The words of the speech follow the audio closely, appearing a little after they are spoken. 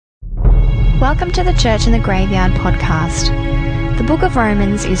Welcome to the Church in the Graveyard podcast. The book of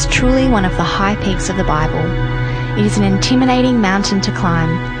Romans is truly one of the high peaks of the Bible. It is an intimidating mountain to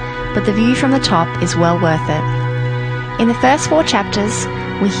climb, but the view from the top is well worth it. In the first 4 chapters,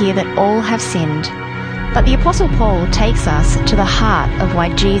 we hear that all have sinned, but the Apostle Paul takes us to the heart of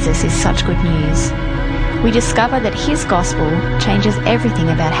why Jesus is such good news. We discover that his gospel changes everything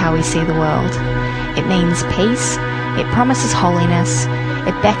about how we see the world. It means peace, it promises holiness,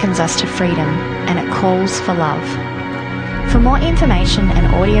 it beckons us to freedom, and it calls for love. For more information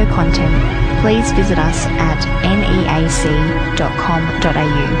and audio content, please visit us at neac.com.au.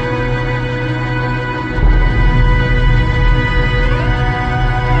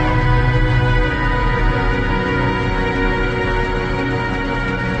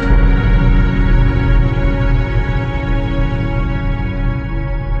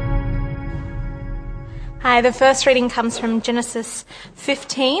 Hi, the first reading comes from Genesis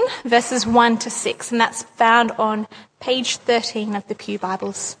 15, verses 1 to 6, and that's found on page 13 of the Pew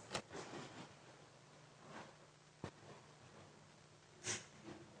Bibles.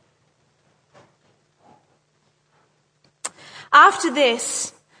 After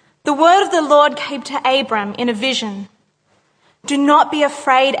this, the word of the Lord came to Abram in a vision. "Do not be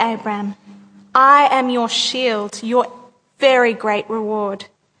afraid, Abram. I am your shield, your very great reward."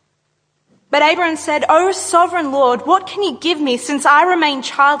 But Abram said, "O sovereign Lord, what can you give me since I remain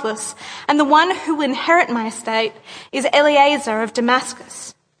childless, and the one who will inherit my estate is Eliezer of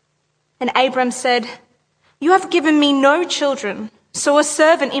Damascus?" And Abram said, "You have given me no children, so a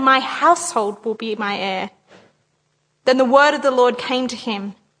servant in my household will be my heir." Then the word of the Lord came to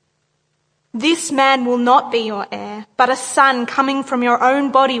him, "This man will not be your heir, but a son coming from your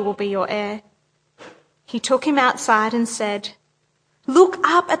own body will be your heir." He took him outside and said, "Look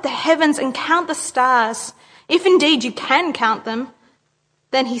up at the heavens and count the stars, if indeed you can count them."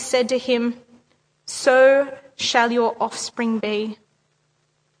 Then he said to him, "So shall your offspring be."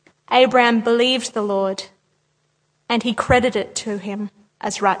 Abraham believed the Lord, and he credited it to him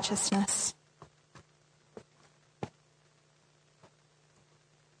as righteousness.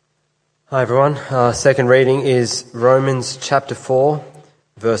 Hi everyone, our second reading is Romans chapter 4,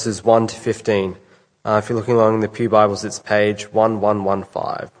 verses 1 to 15. If you're looking along in the Pew Bibles, it's page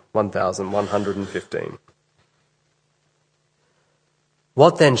 1115.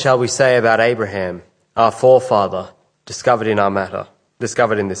 What then shall we say about Abraham, our forefather, discovered in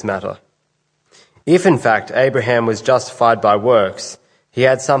this matter? If in fact Abraham was justified by works, he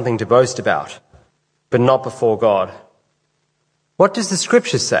had something to boast about, but not before God. What does the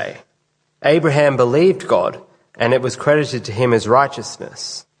Scripture say? Abraham believed God, and it was credited to him as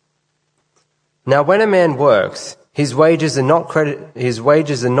righteousness. Now when a man works, his wages are not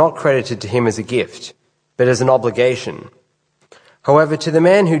credited to him as a gift, but as an obligation. However, to the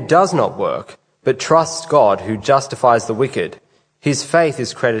man who does not work, but trusts God who justifies the wicked, his faith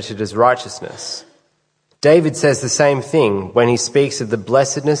is credited as righteousness. David says the same thing when he speaks of the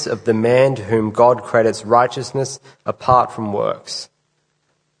blessedness of the man to whom God credits righteousness apart from works.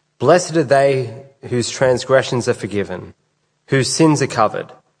 Blessed are they whose transgressions are forgiven, whose sins are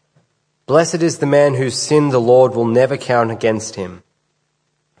covered. Blessed is the man whose sin the Lord will never count against him.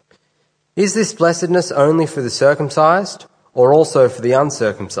 Is this blessedness only for the circumcised, or also for the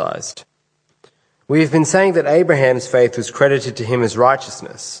uncircumcised? We have been saying that Abraham's faith was credited to him as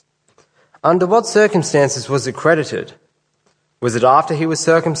righteousness. Under what circumstances was it credited? Was it after he was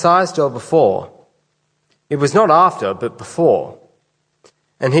circumcised or before? It was not after, but before.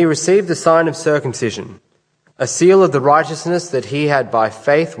 And he received the sign of circumcision, a seal of the righteousness that he had by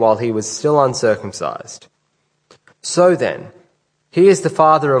faith while he was still uncircumcised. So then, he is the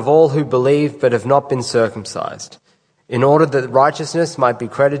father of all who believe but have not been circumcised, in order that righteousness might be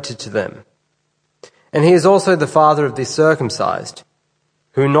credited to them. And he is also the father of the circumcised,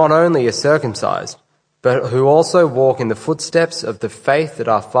 who not only are circumcised, but who also walk in the footsteps of the faith that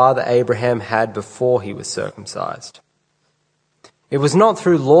our father Abraham had before he was circumcised. It was not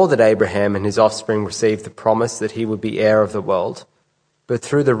through law that Abraham and his offspring received the promise that he would be heir of the world, but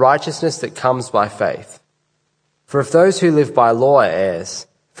through the righteousness that comes by faith. For if those who live by law are heirs,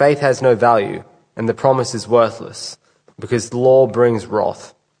 faith has no value, and the promise is worthless, because the law brings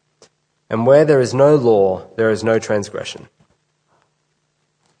wrath. And where there is no law, there is no transgression.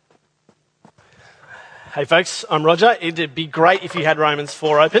 Hey folks, I'm Roger. It'd be great if you had Romans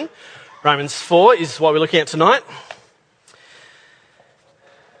 4 open. Romans 4 is what we're looking at tonight.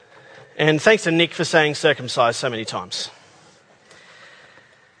 And thanks to Nick for saying circumcised so many times.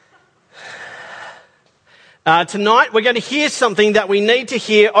 Tonight we're going to hear something that we need to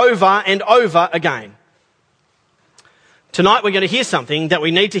hear over and over again. Tonight we're going to hear something that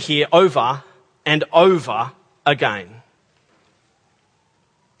we need to hear over and over again.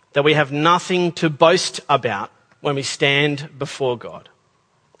 That we have nothing to boast about when we stand before God.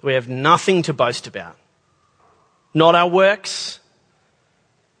 We have nothing to boast about. Not our works,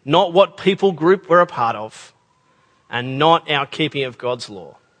 not what people group we're a part of, and not our keeping of God's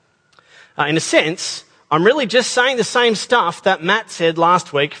law. In a sense, I'm really just saying the same stuff that Matt said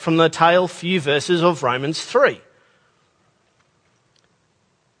last week from the tail few verses of Romans 3.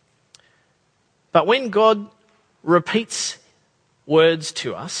 But when God repeats words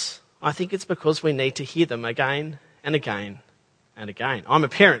to us, I think it's because we need to hear them again and again and again. I'm a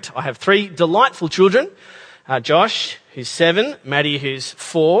parent. I have 3 delightful children. Josh, who's 7, Maddie, who's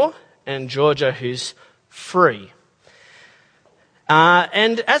 4, and Georgia, who's 3.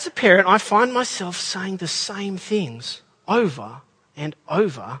 And as a parent, I find myself saying the same things over and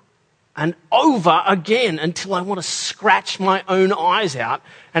over and over again until I want to scratch my own eyes out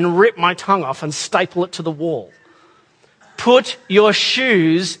and rip my tongue off and staple it to the wall. Put your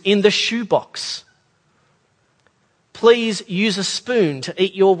shoes in the shoebox. Please use a spoon to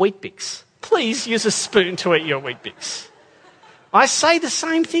eat your Weet-Bix. Please use a spoon to eat your Weet-Bix. I say the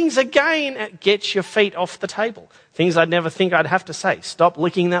same things again. Get your feet off the table. Things I'd never think I'd have to say. Stop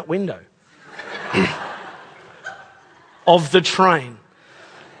licking that window of the train.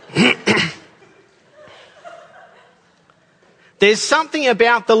 There's something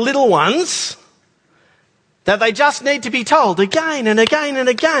about the little ones that they just need to be told again and again and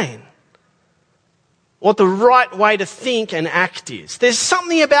again what the right way to think and act is. There's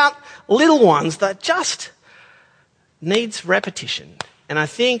something about little ones that just needs repetition. And I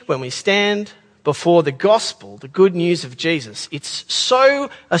think when we stand before the gospel, the good news of Jesus, it's so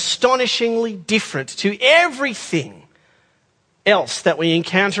astonishingly different to everything else that we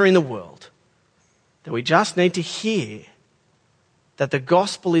encounter in the world that we just need to hear that the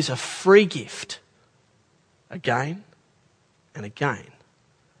gospel is a free gift again and again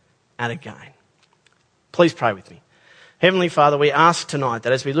and again. Please pray with me. Heavenly Father, we ask tonight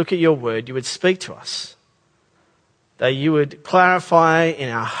that as we look at your word, you would speak to us, that you would clarify in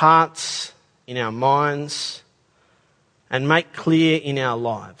our hearts, in our minds, and make clear in our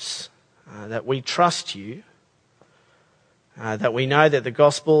lives that we trust you, that we know that the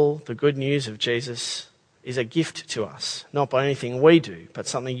gospel, the good news of Jesus, is a gift to us, not by anything we do, but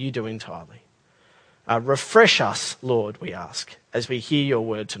something you do entirely. Refresh us, Lord, we ask, as we hear your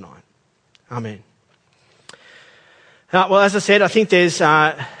word tonight. Amen. Well, as I said, I think there's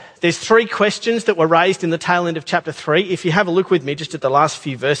 3 questions that were raised in the tail end of chapter 3. If you have a look with me just at the last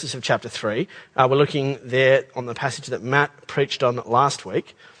few verses of chapter 3, we're looking there on the passage that Matt preached on last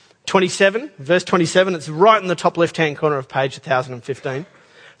week. 27, verse 27, it's right in the top left-hand corner of page 1015.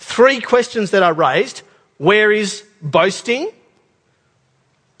 3 questions that are raised. Where is boasting?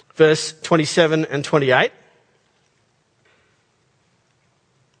 Verse 27 and 28.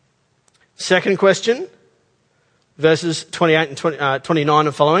 Second question, verses 28 and 29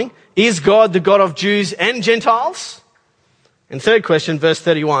 and following. Is God the God of Jews and Gentiles? And third question, verse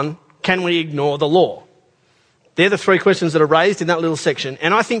 31, can we ignore the law? They're the 3 questions that are raised in that little section.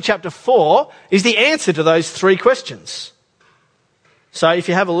 And I think chapter 4 is the answer to those 3 questions. So if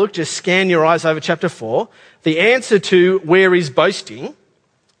you have a look, just scan your eyes over chapter 4. The answer to where is boasting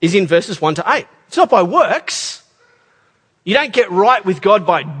is in verses 1 to 8. It's not by works. You don't get right with God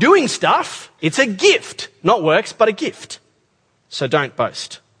by doing stuff. It's a gift. Not works, but a gift. So don't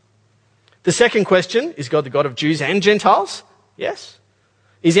boast. The second question, is God the God of Jews and Gentiles? Yes.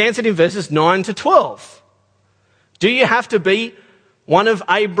 Is answered in verses 9 to 12. Do you have to be one of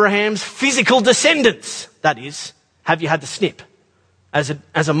Abraham's physical descendants? That is, have you had the snip as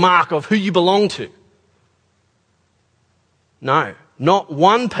a mark of who you belong to? No, not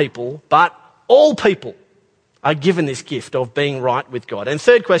one people, but all people are given this gift of being right with God. And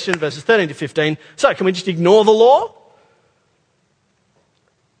third question, verses 13 to 15. So can we just ignore the law?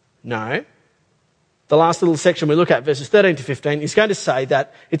 No. The last little section we look at, verses 13 to 15, is going to say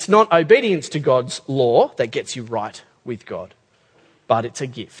that it's not obedience to God's law that gets you right with God, but it's a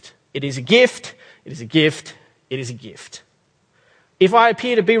gift. It is a gift, it is a gift, it is a gift. If I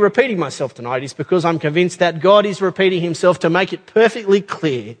appear to be repeating myself tonight, it's because I'm convinced that God is repeating himself to make it perfectly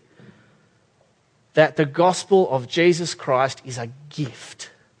clear that the gospel of Jesus Christ is a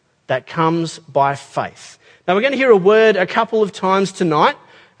gift that comes by faith. Now we're going to hear a word a couple of times tonight,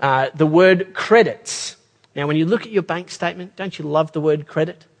 the word credits. Now when you look at your bank statement, don't you love the word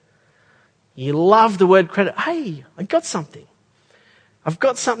credit? You love the word credit. Hey, I got something. I've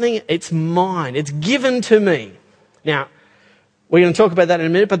got something, it's mine, it's given to me. Now, we're going to talk about that in a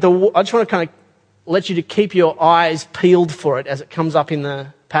minute, but I just want to kind of let you to keep your eyes peeled for it as it comes up in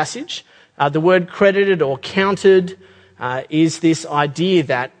the passage. The word credited or counted is this idea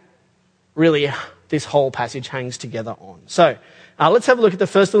that really this whole passage hangs together on. So let's have a look at the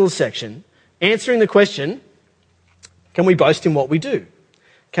first little section, answering the question, can we boast in what we do?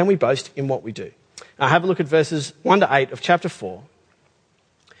 Can we boast in what we do? Have a look at verses 1 to 8 of chapter 4.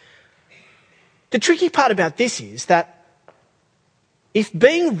 The tricky part about this is that if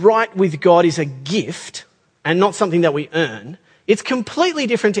being right with God is a gift and not something that we earn, it's completely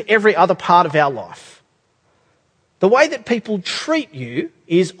different to every other part of our life. The way that people treat you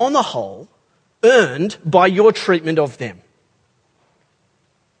is, on the whole, earned by your treatment of them.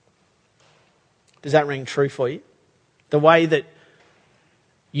 Does that ring true for you? The way that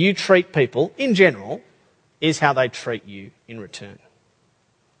you treat people, in general, is how they treat you in return.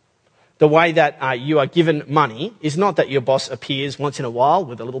 The way that you are given money is not that your boss appears once in a while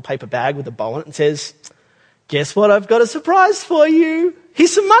with a little paper bag with a bow on it and says, guess what, I've got a surprise for you.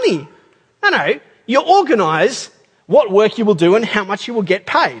 Here's some money. No, you organise what work you will do and how much you will get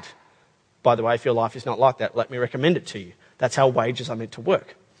paid. By the way, if your life is not like that, let me recommend it to you. That's how wages are meant to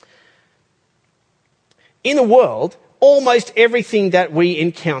work. In the world, almost everything that we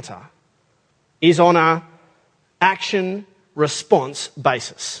encounter is on a action-response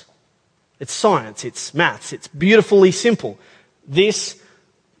basis. It's science, it's maths, it's beautifully simple. This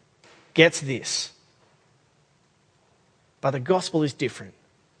gets this. But the gospel is different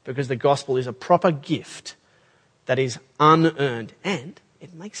because the gospel is a proper gift that is unearned and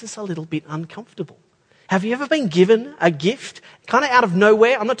it makes us a little bit uncomfortable. Have you ever been given a gift kind of out of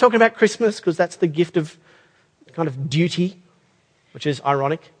nowhere? I'm not talking about Christmas because that's the gift of kind of duty, which is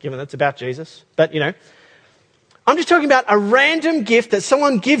ironic given that it's about Jesus. But, I'm just talking about a random gift that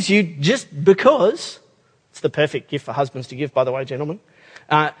someone gives you just because. It's the perfect gift for husbands to give, by the way, gentlemen.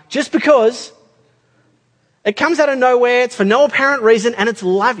 Just because it comes out of nowhere, it's for no apparent reason, and it's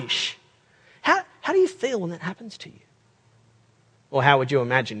lavish. How do you feel when that happens to you? Or how would you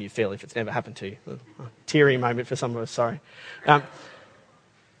imagine you feel if it's never happened to you? A teary moment for some of us, sorry.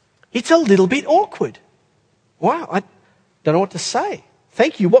 It's a little bit awkward. Wow, I don't know what to say.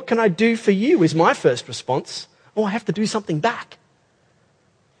 Thank you, what can I do for you is my first response. Oh, I have to do something back.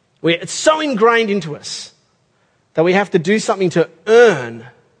 It's so ingrained into us that we have to do something to earn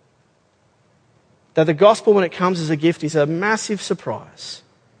that the gospel, when it comes as a gift, is a massive surprise.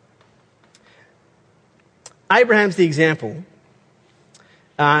 Abraham's the example,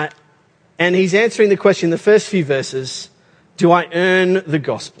 and he's answering the question in the first few verses, do I earn the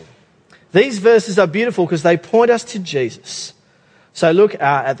gospel? These verses are beautiful because they point us to Jesus. So look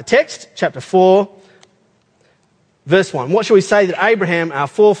at the text, chapter 4, verse 1. What shall we say that Abraham, our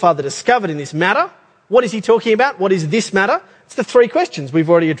forefather, discovered in this matter? What is he talking about? What is this matter? It's the three questions we've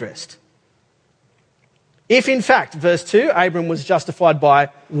already addressed. If in fact, verse 2, Abram was justified by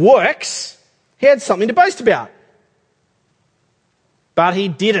works, he had something to boast about. But he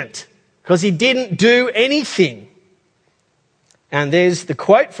didn't, because he didn't do anything. And there's the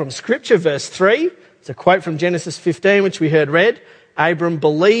quote from Scripture, verse 3. It's a quote from Genesis 15, which we heard read. Abram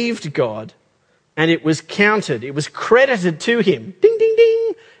believed God, and it was counted, it was credited to him, ding, ding,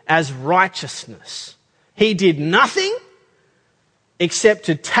 ding, as righteousness. He did nothing except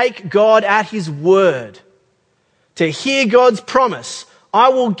to take God at his word, to hear God's promise. I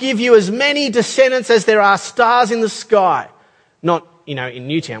will give you as many descendants as there are stars in the sky. Not, in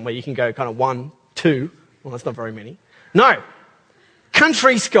Newtown where you can go kind of 1, 2. Well, that's not very many. No.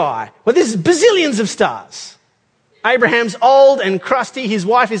 Country sky, where there's bazillions of stars. Abraham's old and crusty. His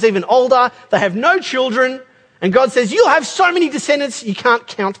wife is even older. They have no children. And God says, you'll have so many descendants, you can't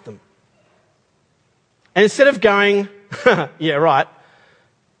count them. And instead of going, yeah, right,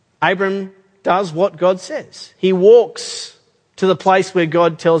 Abram does what God says. He walks to the place where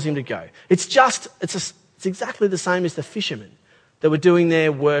God tells him to go. It's exactly the same as the fishermen that were doing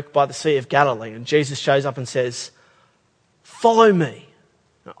their work by the Sea of Galilee. And Jesus shows up and says, follow me.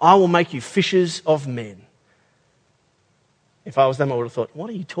 I will make you fishers of men. If I was them, I would have thought,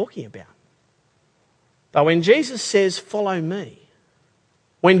 what are you talking about? But when Jesus says, follow me,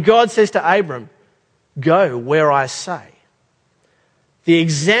 when God says to Abram, go where I say, the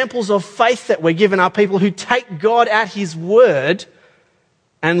examples of faith that we're given are people who take God at his word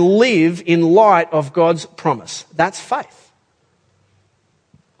and live in light of God's promise. That's faith.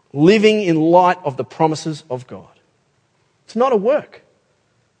 Living in light of the promises of God. It's not a work.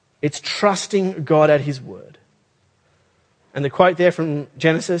 It's trusting God at his word. And the quote there from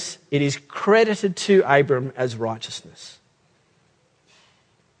Genesis, it is credited to Abram as righteousness.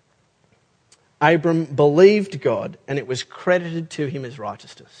 Abram believed God and it was credited to him as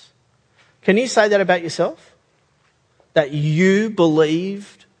righteousness. Can you say that about yourself? That you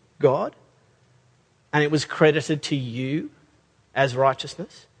believed God? and it was credited to you as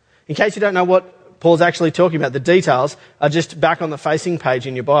righteousness? In case you don't know what Paul's actually talking about, the details are just back on the facing page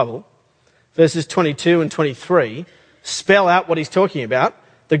in your Bible. Verses 22 and 23 spell out what he's talking about.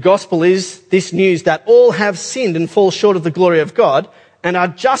 The gospel is this news that all have sinned and fall short of the glory of God and are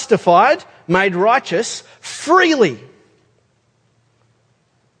justified, made righteous freely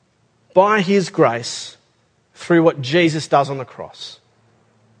by his grace through what Jesus does on the cross.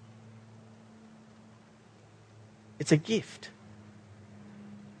 It's a gift.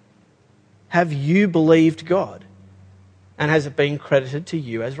 Have you believed God? And has it been credited to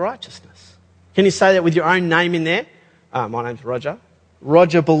you as righteousness? Can you say that with your own name in there? My name's Roger.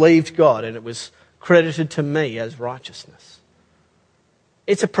 Roger believed God and it was credited to me as righteousness.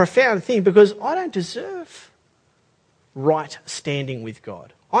 It's a profound thing because I don't deserve right standing with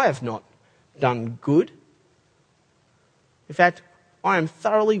God. I have not done good. In fact, I am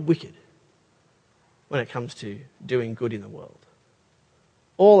thoroughly wicked when it comes to doing good in the world.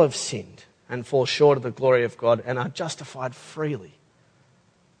 All have sinned and fall short of the glory of God and are justified freely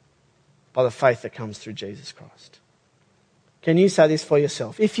by the faith that comes through Jesus Christ. Can you say this for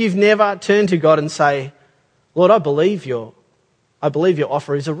yourself? If you've never turned to God and say, Lord, I believe your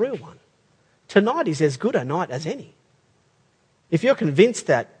offer is a real one. Tonight is as good a night as any. If you're convinced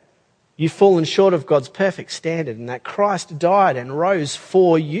that you've fallen short of God's perfect standard and that Christ died and rose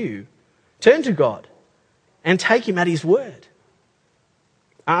for you, turn to God and take him at his word.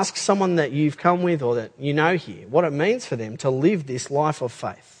 Ask someone that you've come with or that you know here what it means for them to live this life of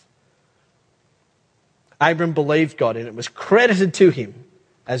faith. Abram believed God and it was credited to him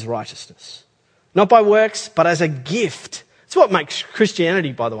as righteousness. Not by works, but as a gift. It's what makes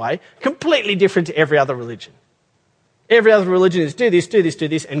Christianity, by the way, completely different to every other religion. Every other religion is do this, do this, do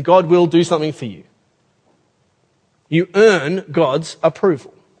this, and God will do something for you. You earn God's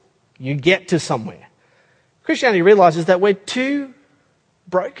approval. You get to somewhere. Christianity realises that we're too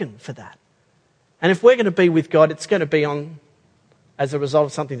broken for that. And if we're going to be with God, it's going to be as a result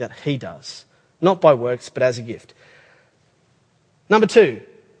of something that he does. Not by works, but as a gift. Number 2,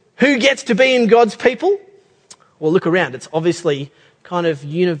 who gets to be in God's people? Well, look around. It's obviously kind of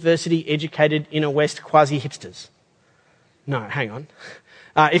university-educated inner West quasi-hipsters. No, hang on.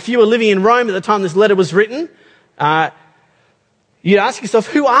 If you were living in Rome at the time this letter was written, you'd ask yourself,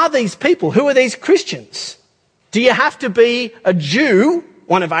 who are these people? Who are these Christians? Do you have to be a Jew,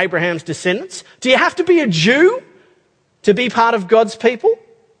 one of Abraham's descendants? Do you have to be a Jew to be part of God's people?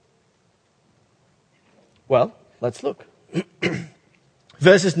 Well, let's look.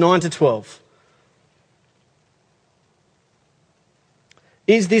 Verses 9 to 12.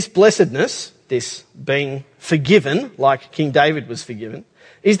 Is this blessedness, this being forgiven, like King David was forgiven,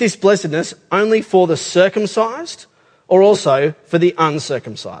 is this blessedness only for the circumcised or also for the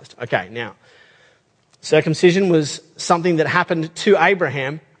uncircumcised? Okay, now, circumcision was something that happened to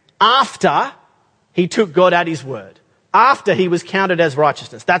Abraham after he took God at his word, after he was counted as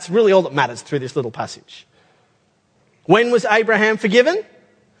righteousness. That's really all that matters through this little passage. When was Abraham forgiven?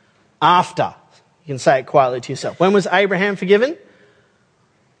 After. You can say it quietly to yourself. When was Abraham forgiven?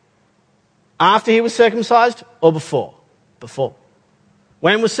 After he was circumcised or before? Before.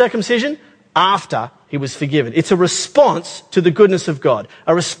 When was circumcision? After he was forgiven. It's a response to the goodness of God,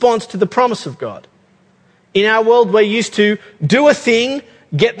 a response to the promise of God. In our world, we're used to do a thing,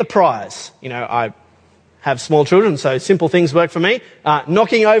 get the prize. You know, I have small children, so simple things work for me.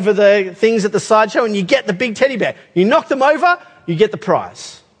 Knocking over the things at the sideshow and you get the big teddy bear. You knock them over, you get the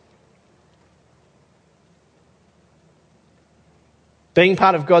prize. Being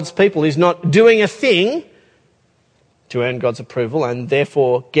part of God's people is not doing a thing to earn God's approval and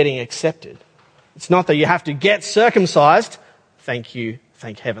therefore getting accepted. It's not that you have to get circumcised, thank you,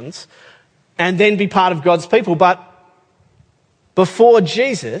 thank heavens, and then be part of God's people. But before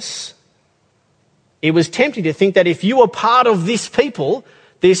Jesus, it was tempting to think that if you were part of this people,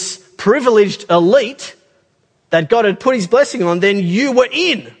 this privileged elite that God had put his blessing on, then you were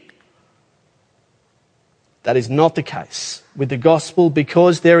in. That is not the case with the gospel,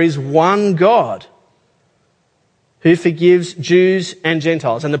 because there is one God who forgives Jews and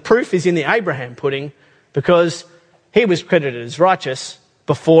Gentiles. And the proof is in the Abraham pudding, because he was credited as righteous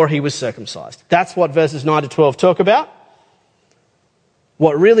before he was circumcised. That's what verses 9 to 12 talk about.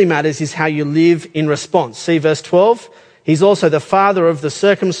 What really matters is how you live in response. See verse 12. He's also the father of the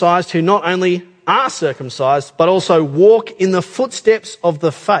circumcised, who not only are circumcised, but also walk in the footsteps of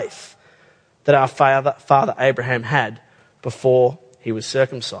the faith that our father Abraham had before he was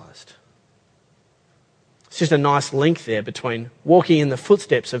circumcised. It's just a nice link there between walking in the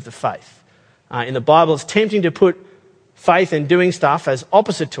footsteps of the faith. In the Bible, it's tempting to put faith and doing stuff as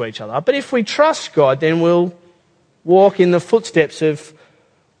opposite to each other. But if we trust God, then we'll walk in the footsteps of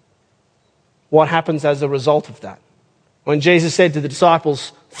what happens as a result of that. When Jesus said to the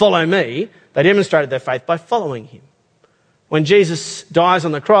disciples, "Follow me," they demonstrated their faith by following him. When Jesus dies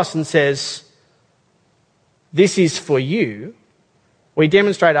on the cross and says, "This is for you," we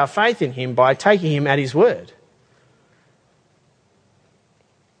demonstrate our faith in him by taking him at his word.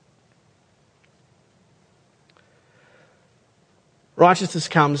 Righteousness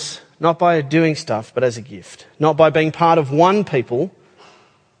comes not by doing stuff, but as a gift. Not by being part of one people,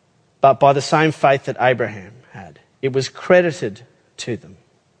 but by the same faith that Abraham had. It was credited to them.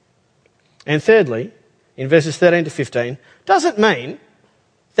 And thirdly, in verses 13 to 15, does it mean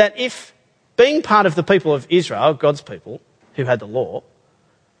that if being part of the people of Israel, God's people, who had the law,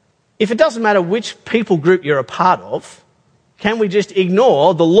 if it doesn't matter which people group you're a part of, can we just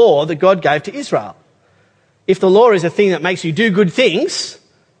ignore the law that God gave to Israel? If the law is a thing that makes you do good things,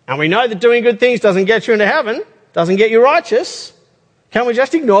 and we know that doing good things doesn't get you into heaven, doesn't get you righteous, can we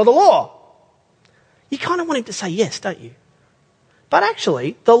just ignore the law? You kind of want him to say yes, don't you? But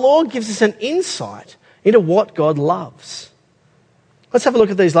actually, the law gives us an insight into what God loves. Let's have a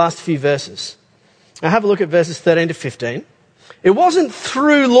look at these last few verses. Now have a look at verses 13 to 15. It wasn't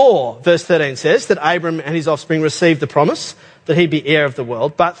through law, verse 13 says, that Abram and his offspring received the promise that he'd be heir of the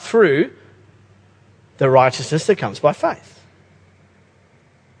world, but through the righteousness that comes by faith.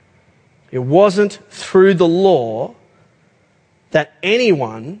 It wasn't through the law that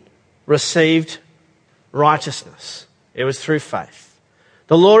anyone received righteousness. It was through faith.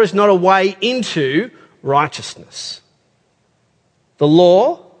 The law is not a way into righteousness. The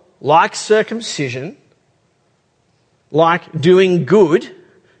law, like circumcision, like doing good,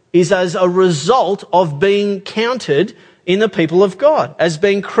 is as a result of being counted in the people of God, as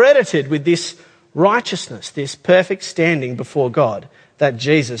being credited with this righteousness, this perfect standing before God that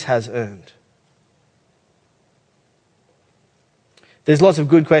Jesus has earned. There's lots of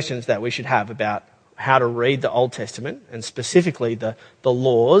good questions that we should have about how to read the Old Testament, and specifically the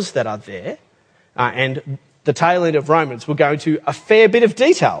laws that are there. And the tail end of Romans will go into a fair bit of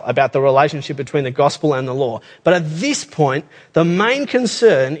detail about the relationship between the gospel and the law. But at this point, the main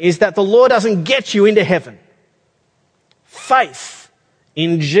concern is that the law doesn't get you into heaven. Faith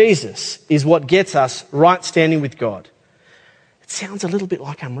in Jesus is what gets us right standing with God. It sounds a little bit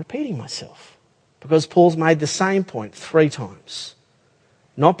like I'm repeating myself, because Paul's made the same point 3 times.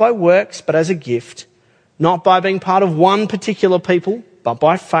 Not by works, but as a gift. Not by being part of one particular people, but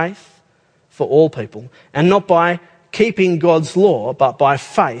by faith for all people. And not by keeping God's law, but by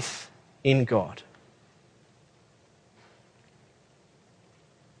faith in God.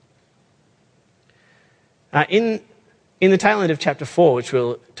 In the tail end of chapter 4, which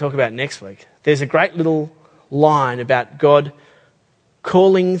we'll talk about next week, there's a great little line about God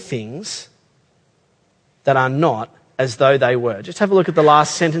calling things that are not as though they were. Just have a look at the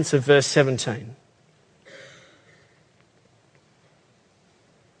last sentence of verse 17.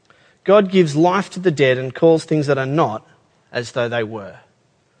 God gives life to the dead and calls things that are not as though they were.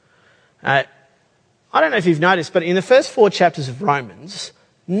 I don't know if you've noticed, but in the first 4 chapters of Romans,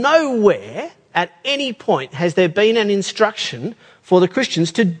 nowhere at any point has there been an instruction for the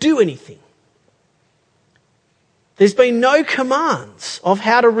Christians to do anything. There's been no commands of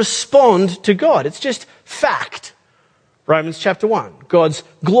how to respond to God. It's just fact. Romans chapter 1, God's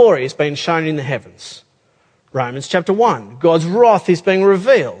glory has been shown in the heavens. Romans chapter 1, God's wrath is being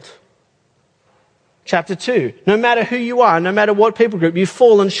revealed. Chapter 2, no matter who you are, no matter what people group, you've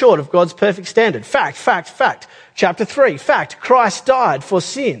fallen short of God's perfect standard. Fact, fact, fact. Chapter 3, fact, Christ died for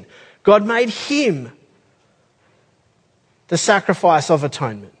sin. God made him the sacrifice of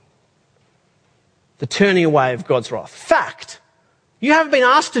atonement. The turning away of God's wrath. Fact. You haven't been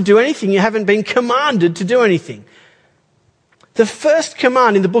asked to do anything. You haven't been commanded to do anything. The first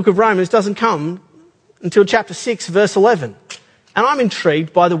command in the book of Romans doesn't come until chapter 6, verse 11. And I'm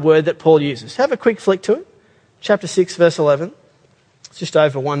intrigued by the word that Paul uses. Have a quick flick to it. Chapter 6, verse 11. It's just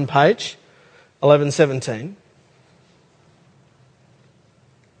over 1 page. 11:17.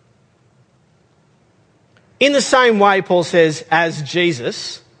 In the same way, Paul says, as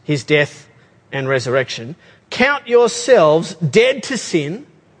Jesus, his death and resurrection, count yourselves dead to sin,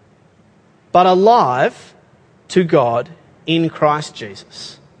 but alive to God in Christ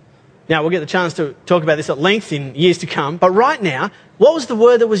Jesus. Now, we'll get the chance to talk about this at length in years to come, but right now, what was the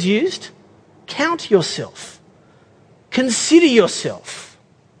word that was used? Count yourself. Consider yourself.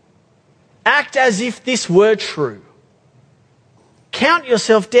 Act as if this were true. Count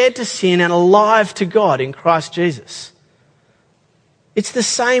yourself dead to sin and alive to God in Christ Jesus. It's the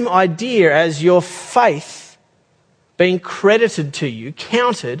same idea as your faith being credited to you,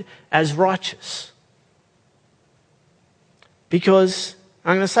 counted as righteous. Because,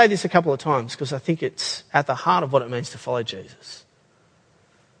 I'm going to say this a couple of times because I think it's at the heart of what it means to follow Jesus.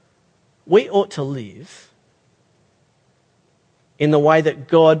 We ought to live in the way that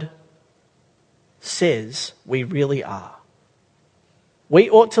God says we really are. We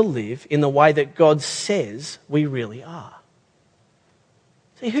ought to live in the way that God says we really are.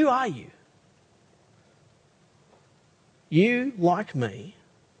 See, who are you? You, like me,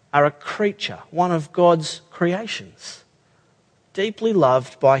 are a creature, one of God's creations, deeply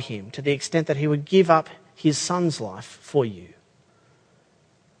loved by him to the extent that he would give up his son's life for you.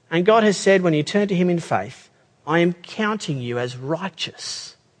 And God has said, when you turn to him in faith, I am counting you as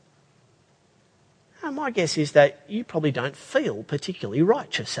righteous. And my guess is that you probably don't feel particularly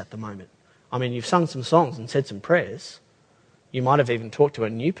righteous at the moment. I mean, you've sung some songs and said some prayers. You might have even talked to a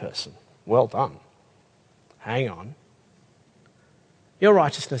new person. Well done. Hang on. Your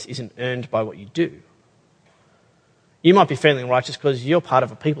righteousness isn't earned by what you do. You might be feeling righteous because you're part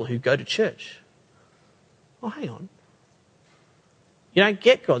of a people who go to church. Well, hang on. You don't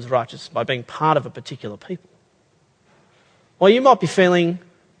get God's righteousness by being part of a particular people. Or you might be feeling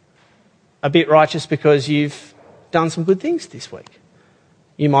a bit righteous because you've done some good things this week.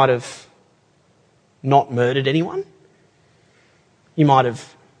 You might have not murdered anyone. You might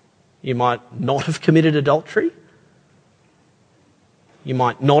not have committed adultery. You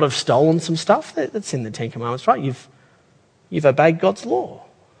might not have stolen some stuff. That's in the Ten Commandments, right? You've obeyed God's law.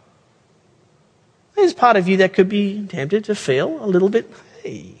 There's part of you that could be tempted to feel a little bit,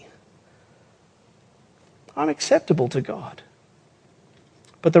 hey, I'm acceptable to God.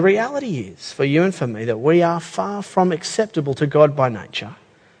 But the reality is, for you and for me, that we are far from acceptable to God by nature,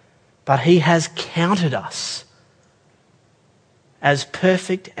 but he has counted us as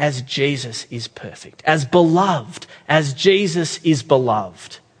perfect as Jesus is perfect, as beloved as Jesus is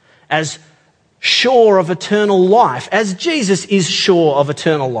beloved, as sure of eternal life as Jesus is sure of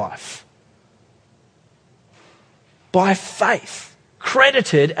eternal life. By faith,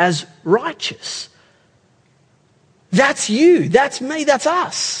 credited as righteous. That's you, that's me, that's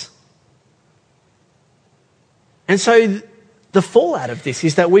us. And so the fallout of this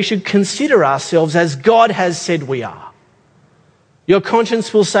is that we should consider ourselves as God has said we are. Your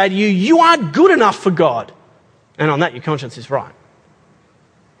conscience will say to you, you aren't good enough for God. And on that, your conscience is right.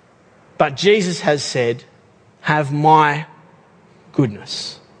 But Jesus has said, have my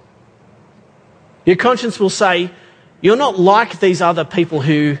goodness. Your conscience will say, you're not like these other people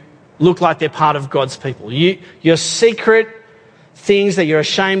who look like they're part of God's people. Your secret things that you're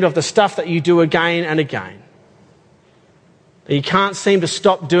ashamed of, the stuff that you do again and again, that you can't seem to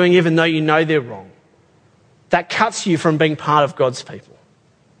stop doing even though you know they're wrong. That cuts you from being part of God's people.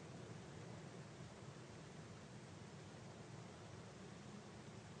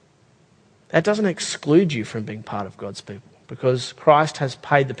 That doesn't exclude you from being part of God's people because Christ has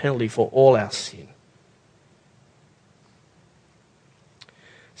paid the penalty for all our sin.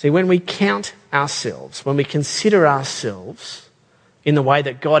 See, when we count ourselves, when we consider ourselves in the way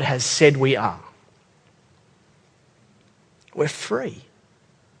that God has said we are, we're free.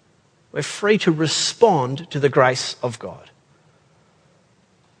 We're free to respond to the grace of God.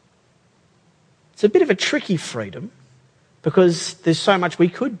 It's a bit of a tricky freedom because there's so much we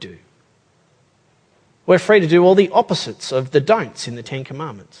could do. We're free to do all the opposites of the don'ts in the Ten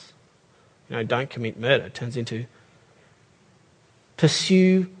Commandments. Don't commit murder. It turns into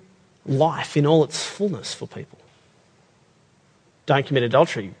pursue life in all its fullness for people. Don't commit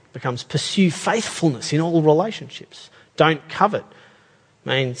adultery becomes pursue faithfulness in all relationships. Don't covet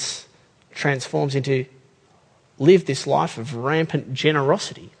means transforms into live this life of rampant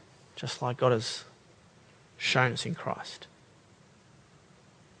generosity, just like God has shown us in Christ.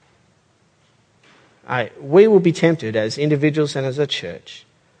 We will be tempted as individuals and as a church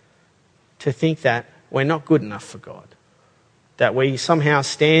to think that we're not good enough for God, that we somehow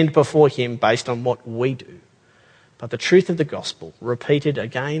stand before him based on what we do. But the truth of the gospel, repeated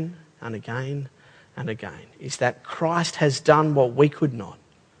again and again and again, is that Christ has done what we could not.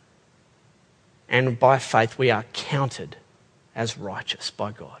 And by faith we are counted as righteous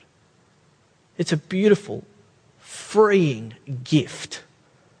by God. It's a beautiful, freeing gift.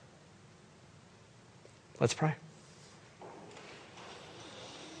 Let's pray.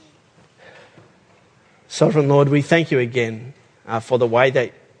 Sovereign Lord, we thank you again for the way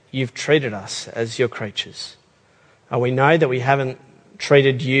that you've treated us as your creatures. We know that we haven't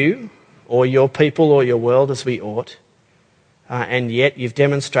treated you or your people or your world as we ought. And yet you've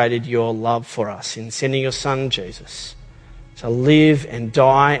demonstrated your love for us in sending your Son, Jesus, to live and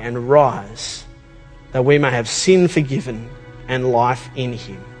die and rise that we may have sin forgiven and life in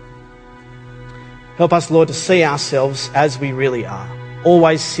him. Help us, Lord, to see ourselves as we really are,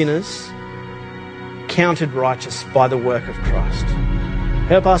 always sinners, counted righteous by the work of Christ.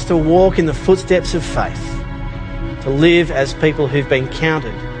 Help us to walk in the footsteps of faith, to live as people who've been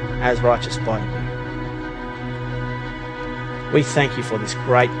counted as righteous by you. We thank you for this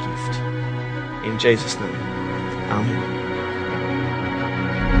great gift. In Jesus' name, amen.